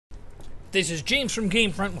This is James from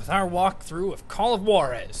Gamefront with our walkthrough of Call of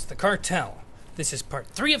Juarez, the Cartel. This is part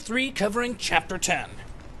 3 of 3 covering Chapter 10.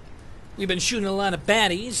 We've been shooting a lot of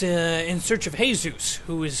baddies in search of Jesus,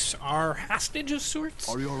 who is our hostage of sorts.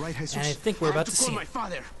 Are you alright, Jesus? And I think we're about to see my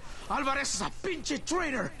father. Alvarez is a pinche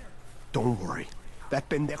traitor. Don't worry. That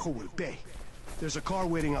pendejo will pay. There's a car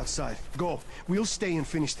waiting outside. Go. We'll stay and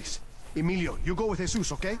finish this. Emilio, you go with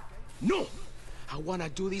Jesus, okay? No! I wanna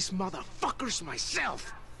do these motherfuckers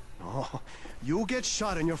myself. Oh, you get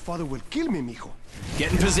shot and your father will kill me, mijo.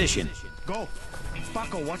 Get in position. Go.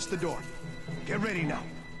 Paco, watch the door. Get ready now.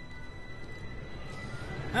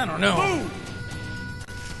 I don't know. Move!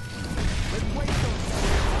 Let's wait till...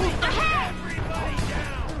 Everybody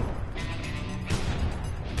down!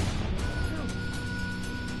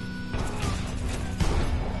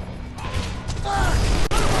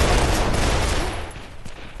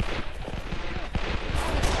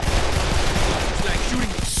 It's like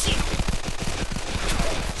shooting shit.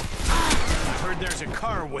 I heard there's a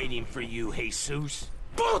car waiting for you, Jesus.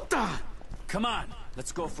 Puta! Come on,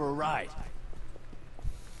 let's go for a ride.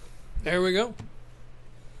 There we go.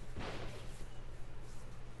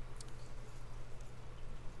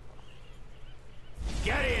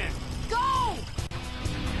 Get in! Go!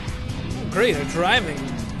 Great, a driving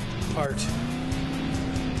part.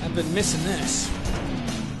 I've been missing this.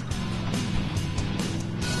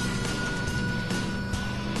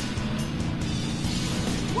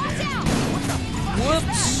 Watch out! What the fuck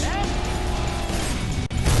Whoops! is that?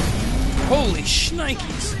 Holy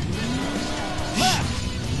shnikes!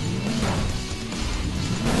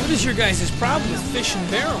 What is your guys' problem with fish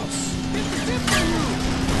and barrels?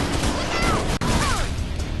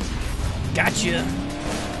 Gotcha!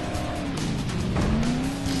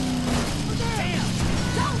 Damn!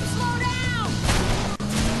 Don't slow down!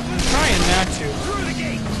 I'm trying not to. Through the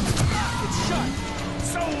gate! It's shut!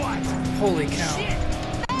 So what? Holy cow. Shit!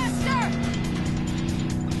 Faster!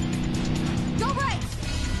 Go right!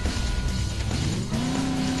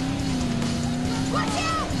 Watch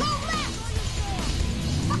out! Go left!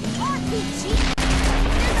 Fucking RPG!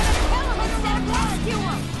 There's an elevator that rescue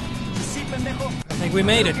him! See, pendejo? I think we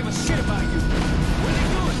made it. Give a shit about you. What are they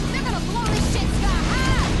doing? They're gonna blow this shit sky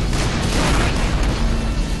high!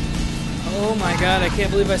 Oh my god, I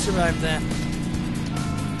can't believe I survived that.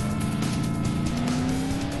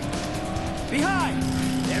 Behind!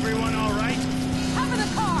 Everyone all right? Cover the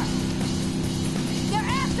car! They're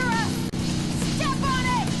after us! Step on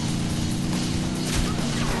it!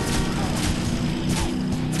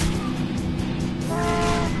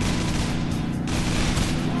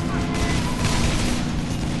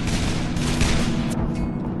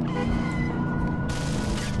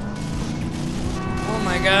 Oh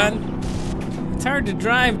my god. It's hard to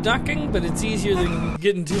drive ducking, but it's easier than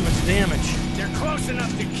getting too much damage. They're close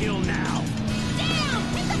enough to kill now. Damn!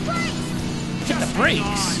 Hit the brakes! Hit the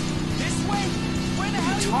brakes? This way? Where the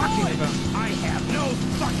hell What are you talking about? I have no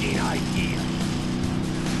fucking idea.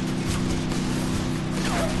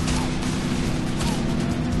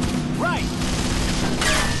 Right.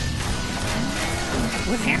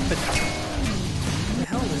 What happened? What the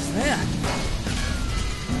hell was that?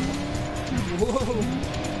 Whoa.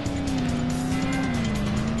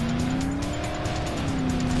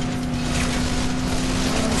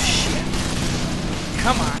 Oh shit.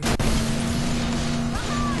 Come on.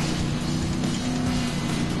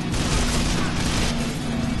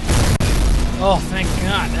 Oh, thank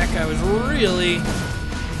God. That guy was really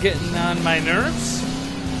getting on my nerves.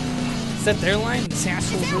 Is that their line? This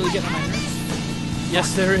asshole's really getting on my nerves?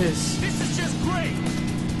 Yes, there is. This is just great.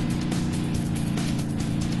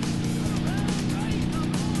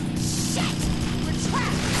 Shit! We're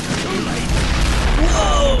trapped! Too late.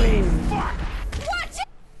 Whoa! Fuck. Watch it!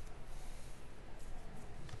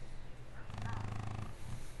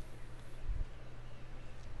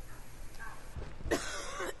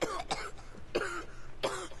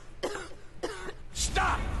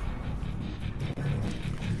 Stop.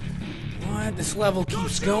 What? This level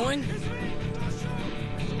keeps going?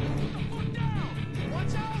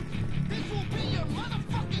 Watch out! This will be your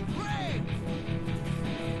motherfucking grave!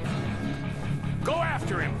 Go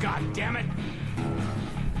after him, goddammit!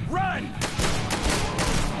 Run!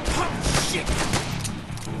 Oh, shit!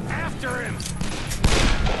 After him!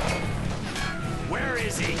 Where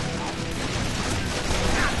is he?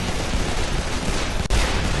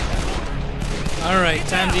 Alright,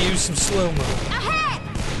 time to use some slow-mo. Ahead!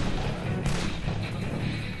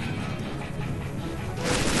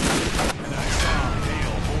 And I saw a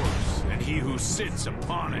pale horse, and he who sits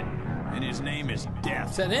upon it, and his name is Death.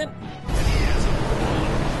 Is that it? And he has a bullet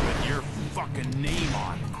with your fucking name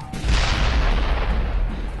on it.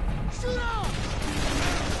 Shoot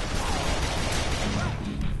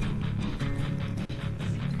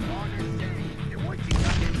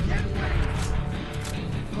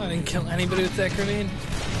anybody with that grenade?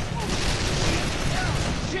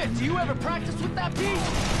 Shit, do you ever practice with that piece?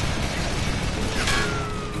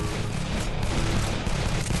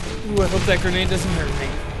 Ooh, I hope that grenade doesn't hurt me.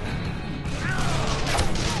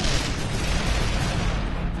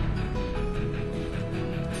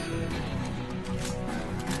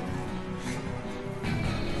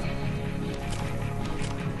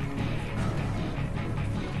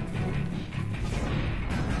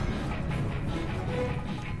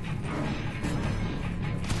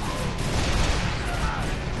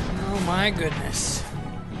 Oh my goodness.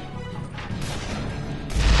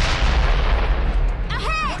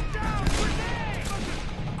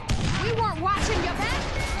 We weren't watching your back.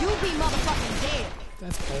 You'll be motherfucking dead.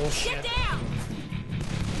 That's bullshit. Get down!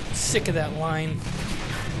 Sick of that line.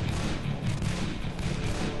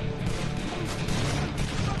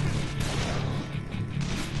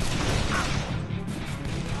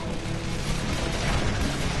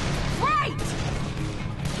 Right!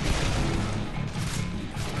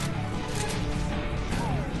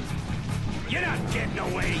 You're not getting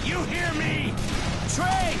away, you hear me?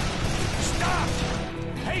 Trey! Stop!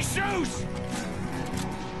 Jesus!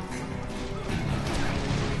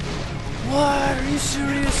 What? Are you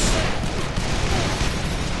serious?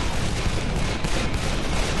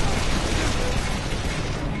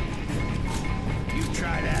 You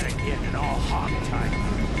try that again and I'll hog tie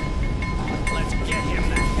you. Let's get him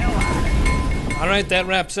the hell out of here. Alright, that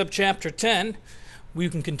wraps up Chapter 10. We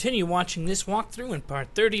can continue watching this walkthrough in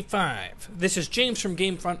Part 35. This is James from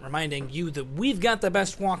Gamefront reminding you that we've got the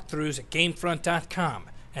best walkthroughs at Gamefront.com.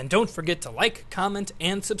 And don't forget to like, comment,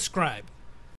 and subscribe.